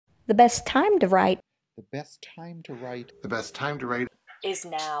The best time to write. The best time to write. The best time to write is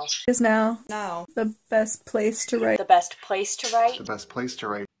now. Is now. Now. The best place to write. The best place to write. The best place to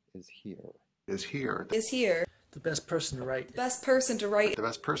write Is here. is here. Is here. The best person to write. The best person to write. The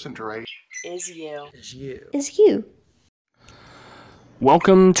best person to write Is you. Is you. Is you.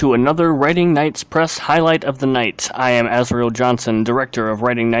 Welcome to another Writing Nights Press highlight of the night. I am Azriel Johnson, Director of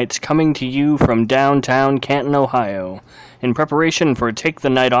Writing Nights, coming to you from downtown Canton, Ohio. In preparation for Take the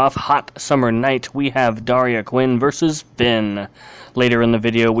Night Off Hot Summer Night, we have Daria Quinn versus Finn. Later in the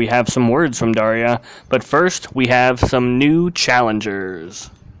video, we have some words from Daria, but first, we have some new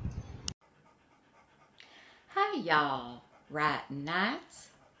challengers. Hi, y'all, Writing Nights.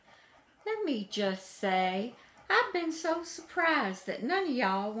 Let me just say, I've been so surprised that none of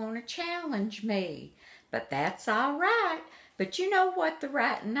y'all want to challenge me. But that's all right. But you know what the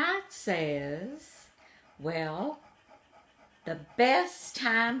Writing Night says? Well, the best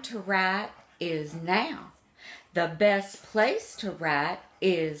time to write is now. The best place to write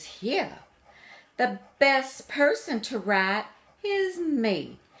is here. The best person to write is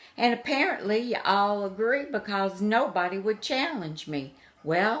me. And apparently you all agree because nobody would challenge me.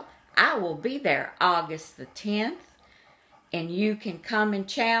 Well, I will be there August the 10th. And you can come and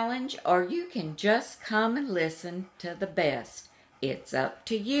challenge, or you can just come and listen to the best. It's up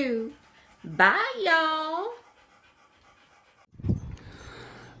to you. Bye, y'all.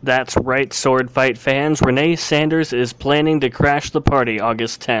 That's right, Sword Fight fans. Renay Sanders is planning to crash the party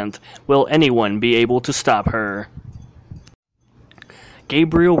August 10th. Will anyone be able to stop her?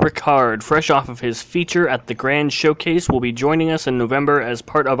 Gabriel Ricard, fresh off of his feature at the Grand Showcase, will be joining us in November as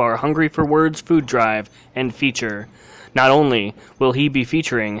part of our Hungry for Words food drive and feature. Not only will he be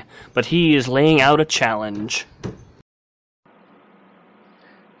featuring, but he is laying out a challenge.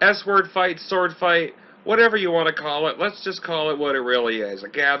 S-word fight, sword fight, whatever you want to call it, let's just call it what it really is. A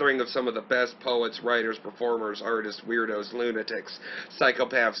gathering of some of the best poets, writers, performers, artists, weirdos, lunatics,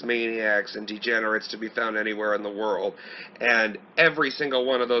 psychopaths, maniacs, and degenerates to be found anywhere in the world. And every single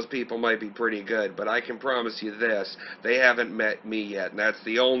one of those people might be pretty good, but I can promise you this, they haven't met me yet, and that's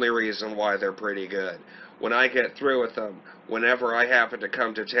the only reason why they're pretty good. When I get through with them, whenever I happen to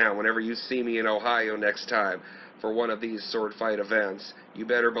come to town, whenever you see me in Ohio next time for one of these sword fight events, you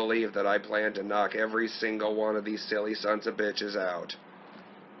better believe that I plan to knock every single one of these silly sons of bitches out.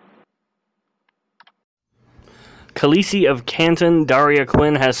 Khaleesi of Canton, Daria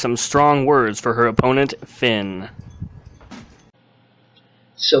Quinn has some strong words for her opponent, Finn.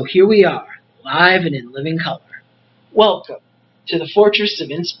 So here we are, live and in living color. Welcome to the Fortress of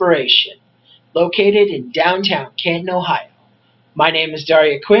Inspiration, located in downtown Canton, Ohio. My name is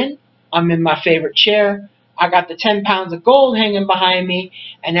Daria Quinn. I'm in my favorite chair. I got the 10 pounds of gold hanging behind me,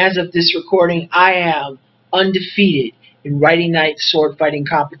 and as of this recording, I am undefeated in Writing Night's sword fighting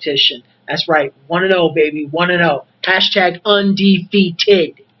competition. That's right, 1-0, baby, 1-0. Hashtag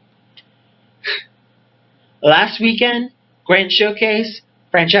undefeated. Last weekend, Grand Showcase,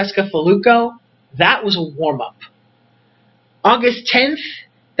 Francesca Faluco, that was a warm-up. August 10th,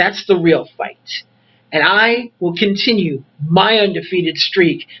 that's the real fight. And I will continue my undefeated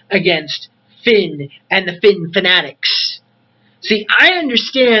streak against Finn and the Finn fanatics. See, I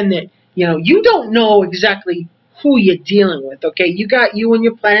understand that, you don't know exactly who you're dealing with, okay? You got you and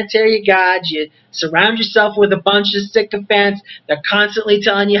your planetary gods. You surround yourself with a bunch of sycophants. They're constantly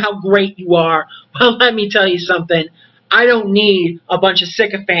telling you how great you are. Well, let me tell you something. I don't need a bunch of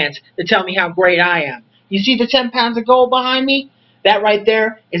sycophants to tell me how great I am. You see the 10 pounds of gold behind me? That right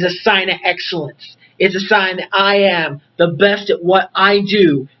there is a sign of excellence. It's a sign that I am the best at what I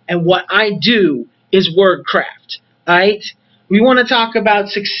do, and what I do is wordcraft. Alright? We want to talk about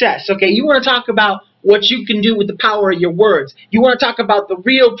success, okay? You want to talk about what you can do with the power of your words. You want to talk about the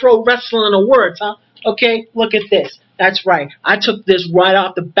real pro wrestling of words, huh? Okay, look at this. That's right. I took this right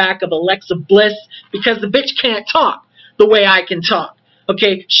off the back of Alexa Bliss because the bitch can't talk the way I can talk.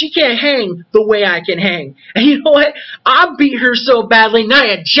 Okay, she can't hang the way I can hang. And you know what? I beat her so badly,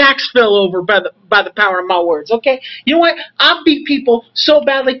 Nia Jax fell over by the power of my words, okay? You know what? I beat people so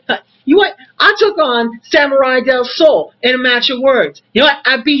badly. You know what? I took on Samurai Del Sol in a match of words. You know what?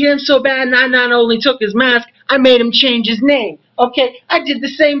 I beat him so bad, and I not only took his mask, I made him change his name. Okay, I did the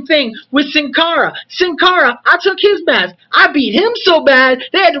same thing with Sin Cara. Sin Cara, I took his mask. I beat him so bad,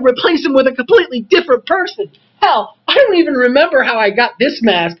 they had to replace him with a completely different person. Hell, I don't even remember how I got this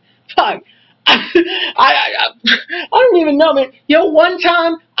mask. Fuck. I don't even know, man. You know, one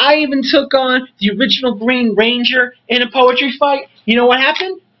time I even took on the original Green Ranger in a poetry fight. You know what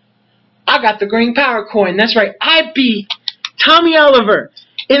happened? I got the green power coin. That's right. I beat Tommy Oliver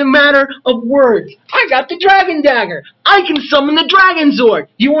in a matter of words. I got the Dragon Dagger. I can summon the Dragon Zord.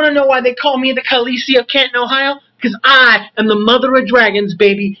 You want to know why they call me the Khaleesi of Canton, Ohio? Because I am the mother of dragons,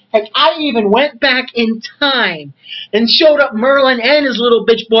 baby. Heck, I even went back in time and showed up Merlin and his little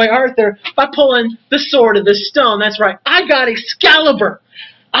bitch boy Arthur by pulling the Sword of the Stone. That's right, I got Excalibur.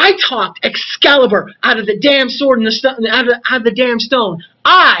 I talked Excalibur out of the damn sword and the stone, out of the damn stone.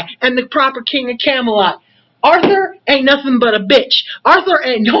 I am the proper king of Camelot. Arthur ain't nothing but a bitch. Arthur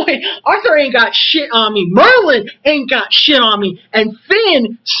ain't got shit on me. Merlin ain't got shit on me, and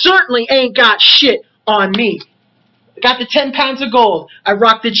Finn certainly ain't got shit on me. I got the 10 pounds of gold. I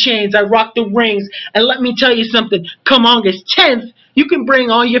rock the chains. I rock the rings. And let me tell you something. Come August 10th, you can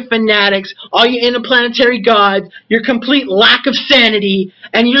bring all your fanatics, all your interplanetary gods, your complete lack of sanity,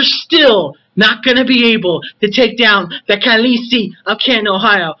 and you're still not going to be able to take down the Khaleesi of Canton,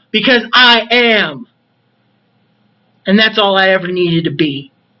 Ohio, because I am. And that's all I ever needed to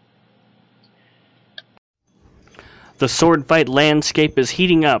be. The sword fight landscape is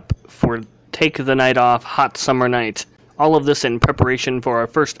heating up for Take the Night Off Hot Summer Night. All of this in preparation for our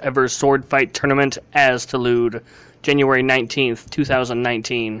first ever sword fight tournament, Aztelude, January 19th,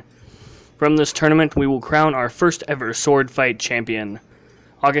 2019. From this tournament, we will crown our first ever sword fight champion.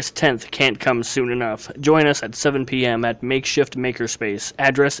 August 10th can't come soon enough. Join us at 7 p.m. at Makeshift Makerspace,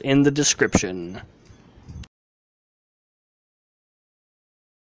 address in the description.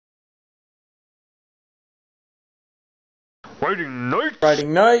 Writing night.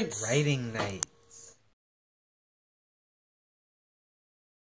 Writing nights. Writing night.